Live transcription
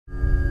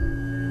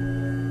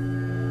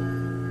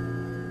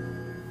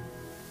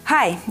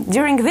Hi!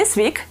 During this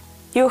week,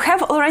 you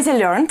have already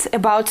learned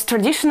about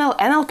traditional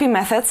NLP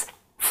methods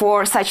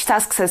for such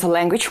tasks as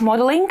language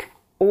modeling,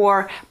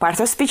 or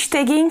part-of-speech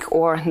tagging,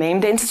 or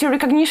named entity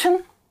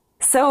recognition.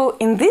 So,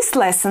 in this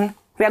lesson,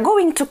 we are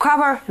going to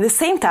cover the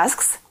same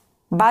tasks,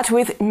 but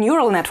with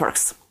neural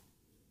networks.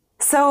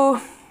 So,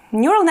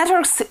 neural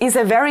networks is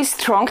a very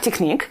strong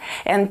technique,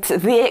 and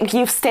they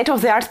give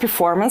state-of-the-art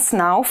performance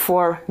now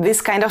for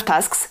this kind of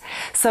tasks.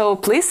 So,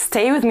 please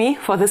stay with me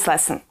for this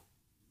lesson.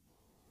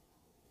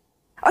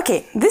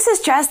 Okay, this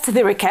is just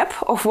the recap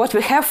of what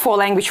we have for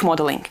language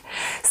modeling.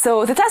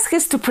 So the task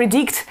is to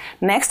predict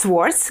next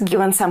words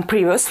given some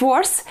previous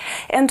words,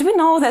 and we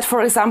know that,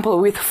 for example,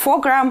 with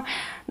 4-gram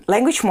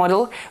language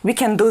model, we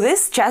can do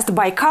this just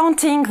by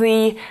counting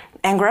the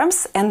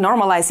n-grams and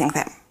normalizing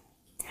them.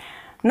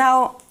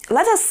 Now,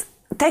 let us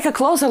take a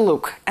closer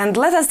look and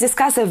let us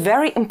discuss a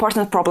very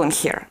important problem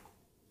here.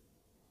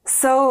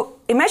 So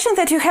imagine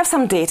that you have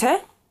some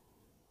data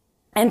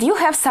and you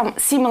have some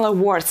similar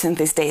words in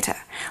this data,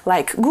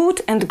 like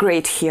good and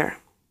great here.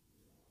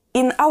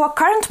 In our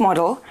current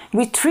model,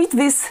 we treat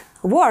these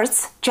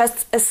words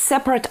just as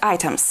separate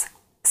items.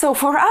 So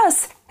for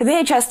us, they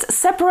are just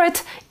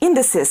separate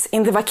indices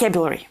in the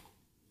vocabulary.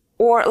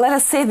 Or let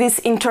us say this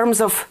in terms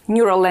of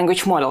neural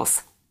language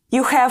models.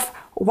 You have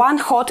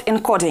one-hot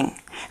encoding,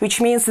 which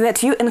means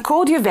that you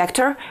encode your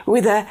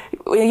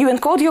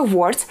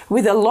words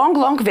with a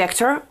long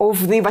vector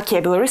of the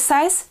vocabulary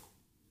size.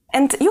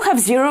 And you have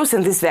zeros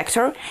in this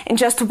vector and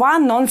just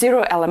one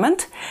non-zero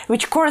element,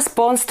 which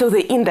corresponds to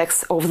the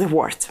index of the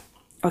word.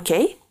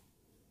 Okay?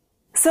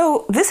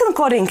 So this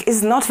encoding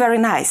is not very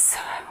nice.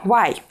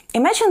 Why?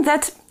 Imagine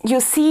that you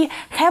see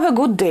 "have a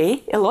good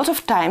day" a lot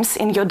of times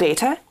in your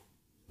data,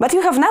 but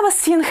you have never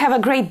seen "have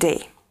a great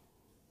day."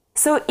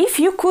 So if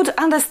you could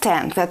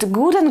understand that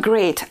good and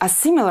great are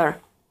similar,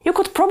 you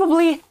could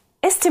probably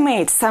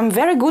estimate some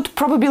very good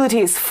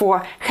probabilities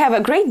for "have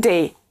a great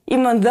day",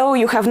 even though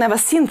you have never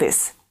seen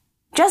this.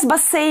 Just by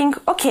saying,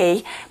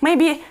 okay,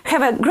 maybe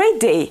 "have a great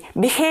day"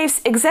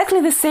 behaves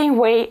exactly the same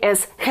way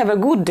as "have a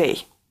good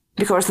day",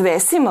 because they are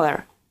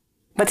similar.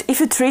 But if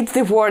you treat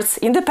the words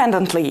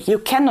independently, you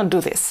cannot do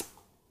this.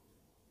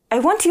 I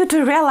want you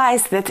to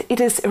realize that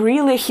it is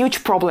really a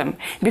huge problem,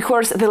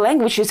 because the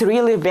language is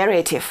really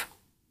variative.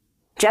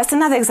 Just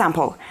another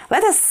example.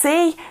 Let us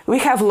say we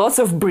have lots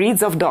of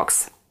breeds of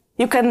dogs.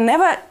 You can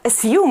never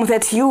assume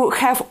that you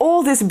have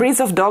all these breeds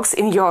of dogs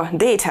in your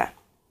data.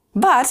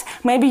 But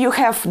maybe you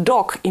have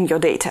dog in your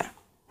data.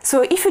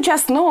 So if you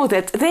just know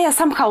that they are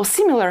somehow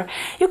similar,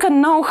 you can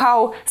know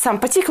how some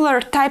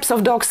particular types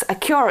of dogs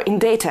occur in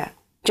data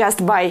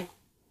just by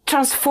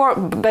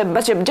transferring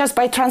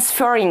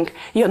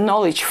your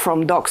knowledge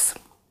from dogs.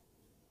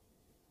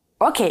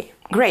 Okay,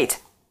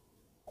 great.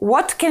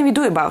 What can we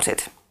do about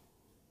it?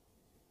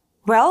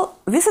 Well,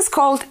 this is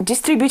called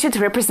distributed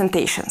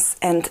representations,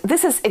 and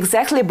this is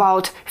exactly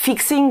about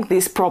fixing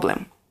this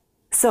problem.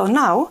 So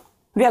now,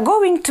 we are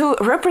going to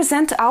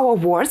represent our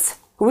words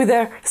with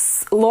their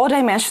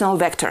low-dimensional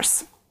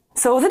vectors.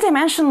 So the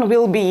dimension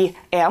will be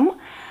m,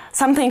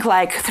 something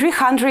like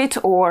 300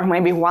 or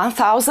maybe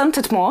 1000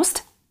 at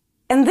most,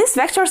 and these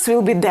vectors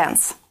will be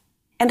dense.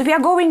 And we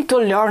are going to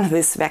learn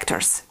these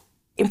vectors.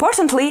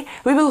 Importantly,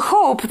 we will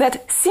hope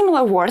that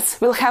similar words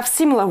will have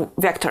similar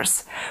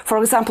vectors. For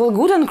example,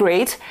 good and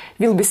great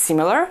will be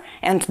similar,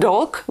 and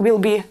dog will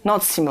be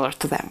not similar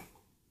to them.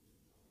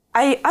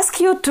 I ask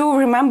you to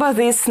remember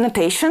this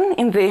notation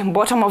in the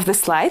bottom of the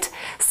slide.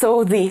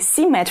 So the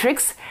C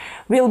matrix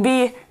will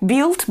be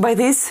built by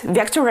these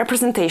vector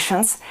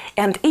representations,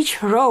 and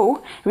each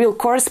row will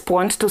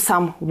correspond to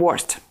some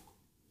word.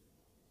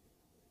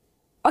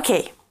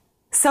 Okay,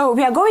 so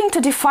we are going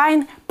to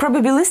define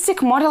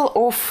probabilistic model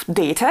of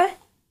data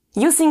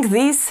using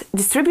these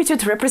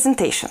distributed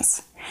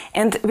representations.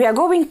 And we are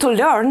going to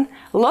learn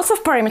lots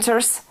of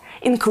parameters,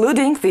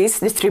 including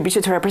these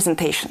distributed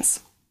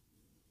representations.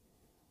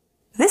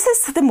 This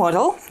is the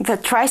model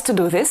that tries to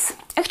do this.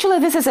 Actually,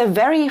 this is a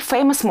very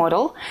famous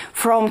model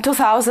from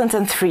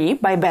 2003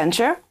 by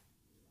Benjer.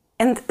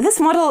 And this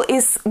model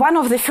is one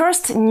of the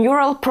first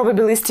neural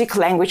probabilistic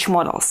language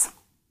models.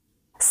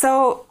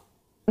 So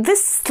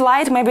this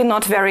slide may be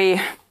not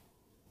very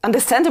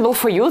understandable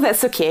for you,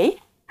 that's okay.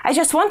 I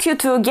just want you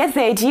to get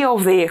the idea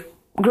of the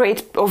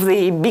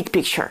big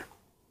picture.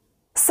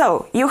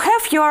 So you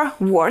have your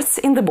words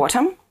in the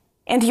bottom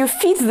and you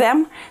feed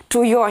them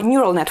to your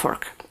neural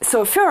network.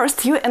 So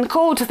first you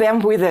encode them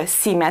with a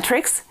C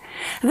matrix,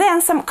 then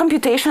some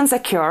computations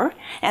occur,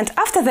 and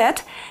after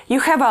that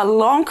you have a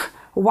long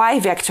Y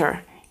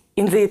vector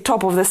in the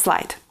top of the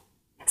slide.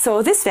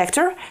 So this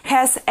vector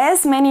has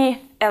as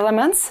many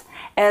elements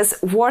as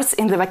words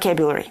in the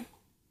vocabulary.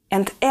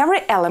 And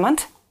every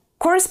element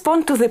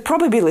corresponds to the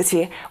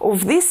probability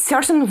of this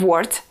certain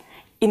word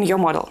in your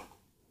model.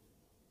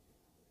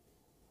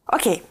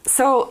 Okay,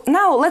 so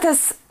now let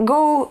us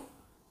go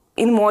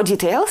in more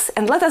details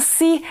and let us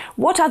see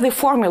what are the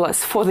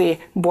formulas for the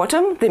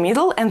bottom, the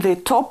middle and the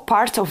top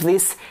part of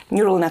this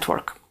neural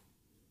network.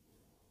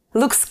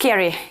 Looks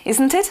scary,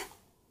 isn't it?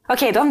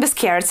 Okay, don't be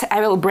scared,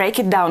 I will break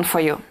it down for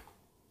you.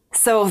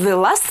 So the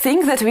last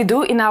thing that we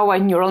do in our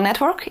neural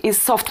network is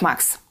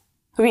softmax.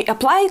 We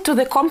apply to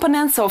the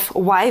components of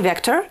y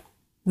vector.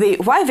 The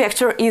y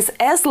vector is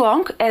as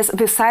long as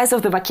the size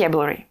of the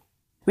vocabulary,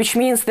 which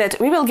means that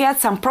we will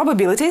get some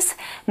probabilities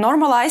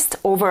normalized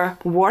over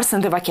words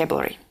in the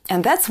vocabulary.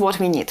 And that's what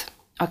we need.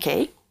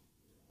 Okay?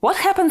 What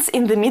happens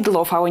in the middle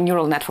of our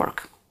neural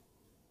network?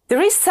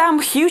 There is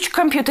some huge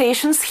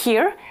computations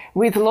here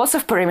with lots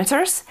of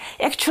parameters.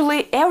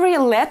 Actually, every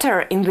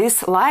letter in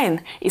this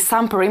line is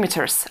some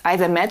parameters,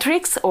 either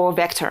matrix or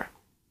vector.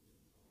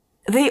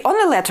 The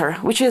only letter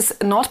which is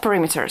not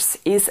parameters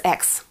is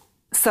x.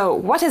 So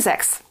what is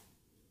x?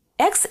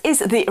 X is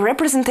the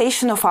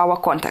representation of our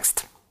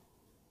context.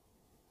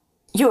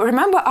 You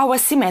remember our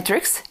C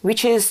matrix,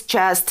 which is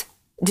just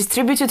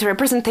distributed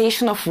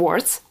representation of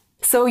words.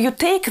 So you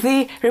take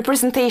the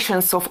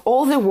representations of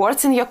all the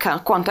words in your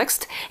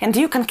context and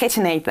you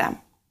concatenate them.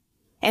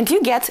 And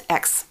you get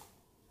x.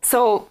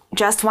 So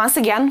just once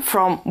again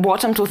from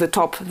bottom to the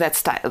top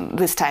this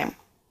time.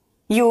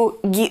 You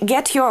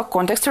get your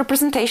context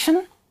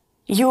representation,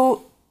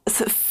 you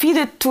feed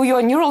it to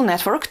your neural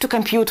network to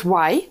compute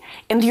y,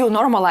 and you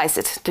normalize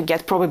it to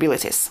get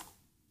probabilities.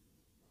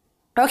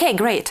 Okay,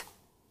 great.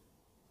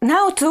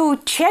 Now to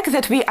check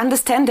that we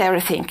understand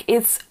everything,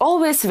 it's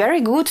always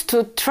very good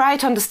to try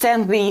to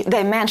understand the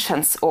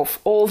dimensions of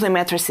all the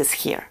matrices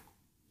here.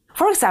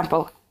 For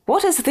example,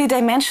 what is the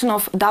dimension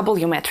of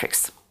W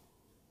matrix?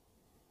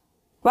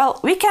 Well,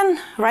 we can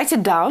write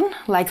it down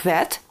like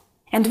that,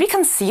 and we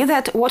can see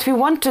that what we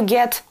want to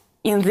get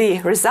in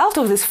the result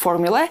of this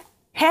formula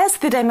has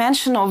the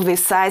dimension of the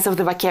size of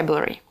the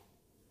vocabulary.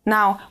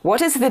 Now,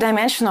 what is the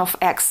dimension of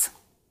x?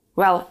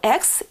 Well,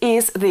 x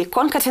is the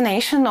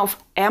concatenation of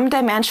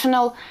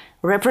m-dimensional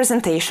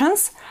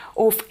representations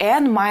of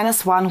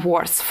n-1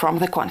 words from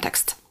the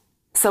context.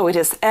 So it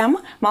is m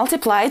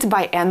multiplied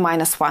by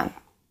n-1.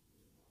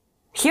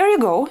 Here you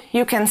go,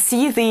 you can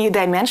see the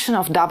dimension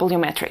of W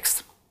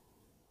matrix.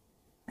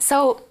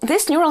 So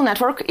this neural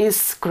network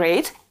is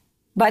great,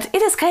 but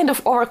it is kind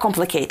of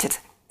overcomplicated.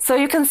 So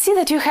you can see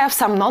that you have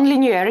some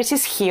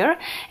nonlinearities here,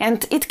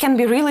 and it can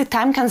be really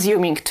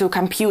time-consuming to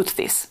compute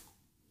this.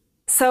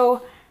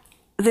 So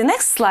the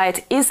next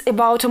slide is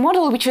about a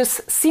model which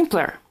is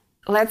simpler.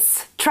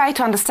 Let's try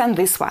to understand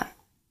this one.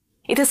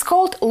 It is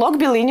called log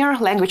bilinear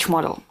language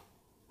model.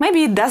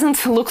 Maybe it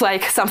doesn't look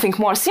like something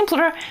more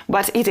simpler,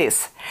 but it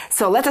is.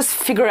 So let us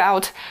figure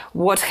out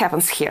what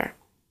happens here.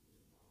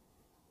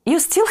 You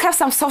still have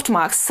some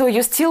softmax, so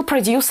you still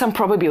produce some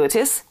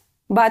probabilities,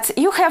 but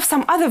you have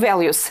some other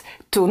values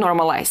to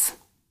normalize.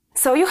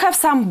 So you have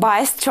some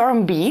biased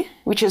term b,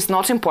 which is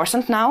not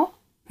important now.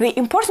 The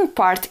important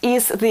part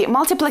is the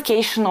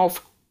multiplication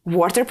of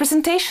word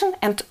representation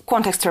and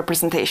context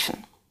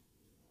representation.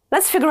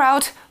 Let's figure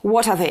out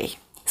what are they.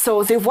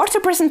 So the word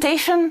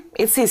representation,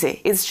 it's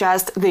easy. It's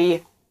just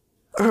the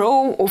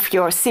row of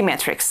your C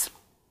matrix.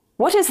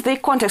 What is the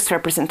context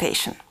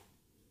representation?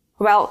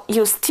 Well,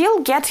 you still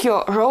get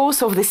your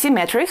rows of the C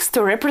matrix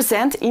to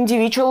represent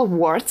individual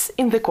words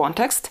in the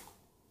context,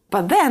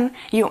 but then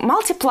you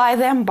multiply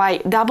them by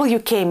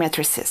WK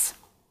matrices.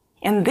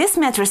 And these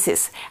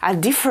matrices are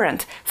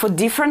different for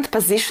different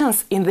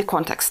positions in the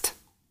context.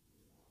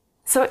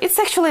 So it's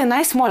actually a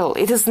nice model.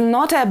 It is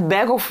not a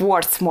bag of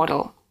words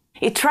model.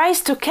 It tries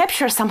to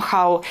capture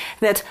somehow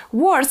that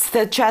words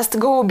that just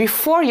go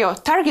before your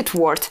target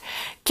word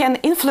can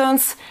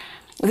influence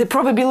the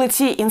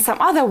probability in some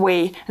other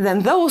way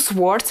than those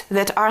words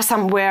that are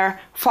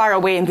somewhere far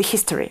away in the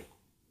history.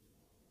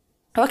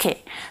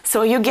 Okay,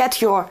 so you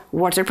get your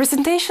word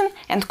representation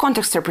and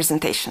context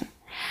representation.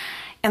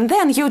 And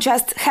then you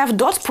just have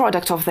dot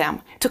product of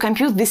them to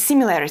compute this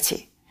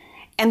similarity.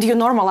 And you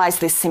normalize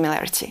this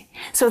similarity.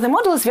 So the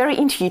model is very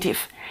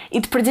intuitive.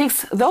 It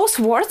predicts those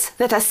words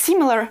that are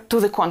similar to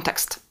the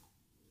context.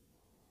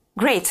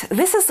 Great,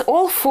 this is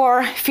all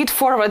for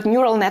feed-forward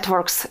neural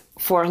networks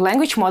for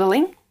language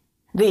modeling.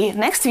 The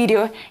next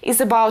video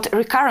is about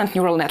recurrent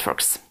neural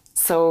networks.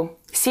 So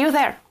see you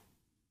there!